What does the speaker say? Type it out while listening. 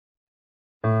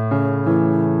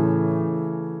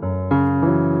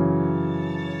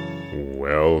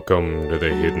Welcome to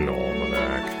the Hidden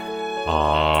Almanac.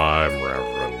 I'm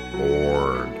Reverend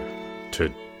Mord.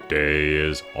 Today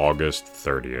is August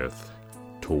 30th,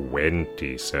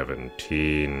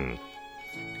 2017.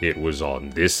 It was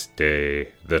on this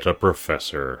day that a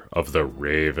professor of the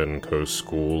Ravencoast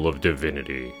School of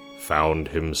Divinity found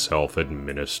himself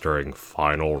administering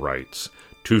final rites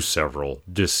to several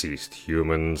deceased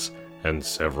humans and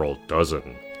several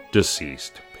dozen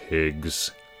deceased pigs.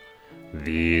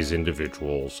 These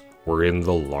individuals were in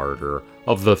the larder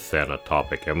of the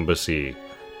Thanatopic Embassy,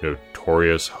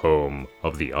 notorious home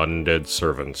of the undead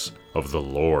servants of the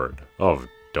Lord of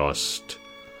Dust.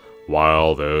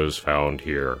 While those found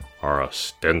here are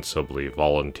ostensibly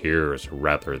volunteers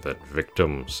rather than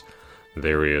victims,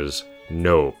 there is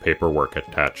no paperwork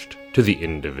attached to the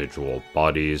individual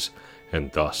bodies,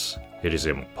 and thus it is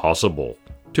impossible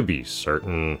to be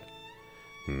certain.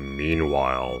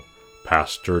 Meanwhile,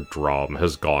 Pastor Drum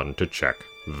has gone to check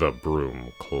the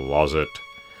broom closet.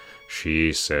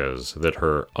 She says that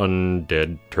her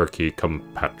undead turkey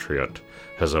compatriot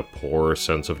has a poor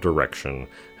sense of direction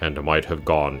and might have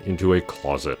gone into a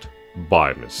closet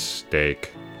by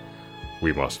mistake.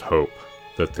 We must hope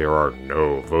that there are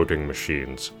no voting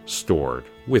machines stored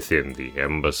within the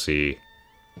embassy.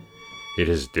 It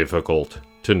is difficult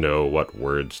to know what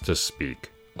words to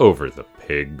speak over the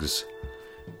pigs.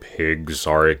 Pigs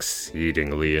are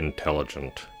exceedingly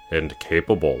intelligent and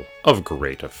capable of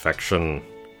great affection,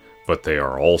 but they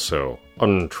are also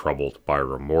untroubled by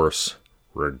remorse,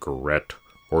 regret,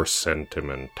 or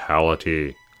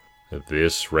sentimentality.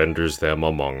 This renders them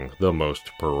among the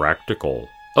most practical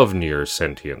of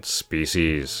near-sentient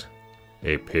species.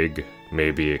 A pig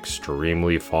may be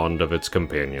extremely fond of its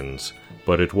companions,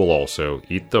 but it will also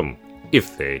eat them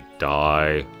if they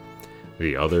die.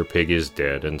 The other pig is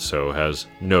dead and so has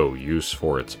no use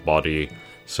for its body,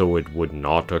 so it would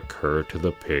not occur to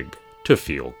the pig to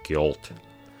feel guilt.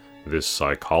 This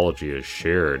psychology is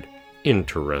shared,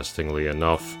 interestingly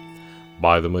enough,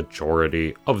 by the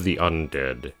majority of the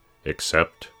undead,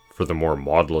 except for the more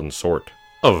maudlin sort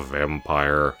of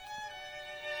vampire.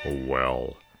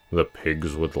 Well, the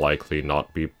pigs would likely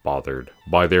not be bothered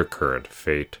by their current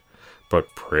fate,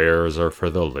 but prayers are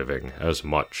for the living as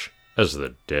much as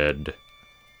the dead.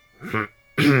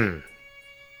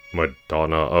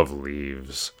 Madonna of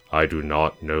Leaves, I do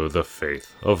not know the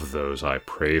faith of those I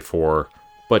pray for,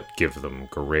 but give them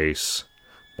grace.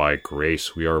 By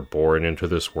grace we are born into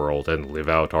this world and live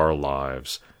out our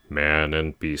lives, man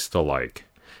and beast alike,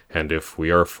 and if we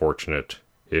are fortunate,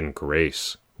 in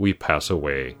grace we pass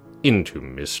away into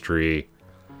mystery.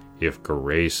 If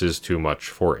grace is too much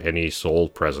for any soul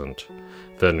present,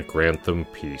 then grant them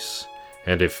peace,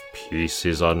 and if peace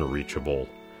is unreachable,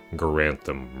 grant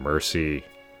them mercy.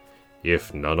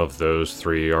 If none of those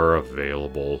three are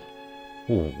available,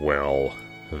 well,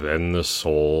 then the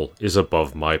soul is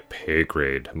above my pay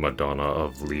grade, Madonna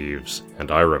of Leaves,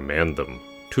 and I remand them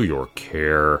to your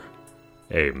care.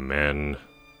 Amen.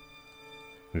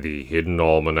 The Hidden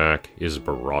Almanac is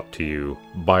brought to you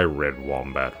by Red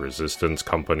Wombat Resistance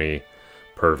Company,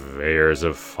 purveyors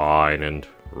of fine and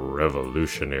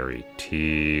revolutionary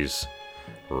teas.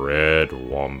 Red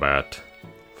Wombat,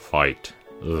 fight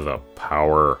the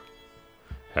power.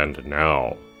 And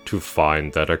now, to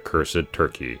find that accursed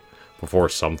turkey before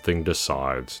something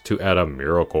decides to add a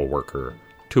miracle worker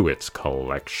to its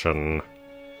collection.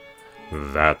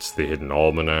 That's the Hidden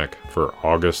Almanac for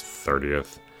August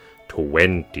 30th,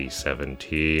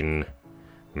 2017.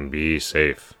 Be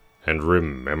safe, and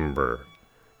remember,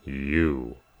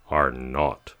 you are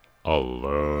not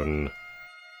alone.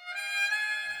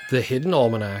 The Hidden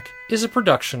Almanac is a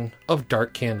production of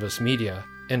Dark Canvas Media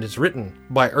and is written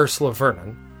by Ursula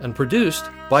Vernon and produced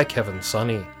by Kevin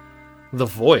Sonney. The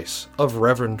voice of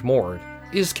Reverend Mord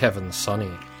is Kevin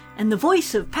Sonney. And the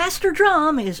voice of Pastor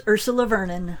Drum is Ursula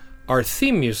Vernon. Our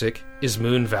theme music is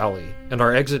Moon Valley, and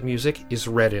our exit music is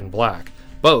Red in Black,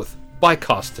 both by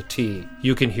Costa T.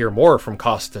 You can hear more from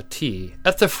Costa T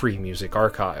at the Free Music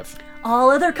Archive.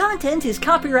 All other content is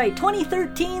copyright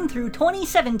 2013 through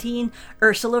 2017,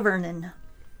 Ursula Vernon.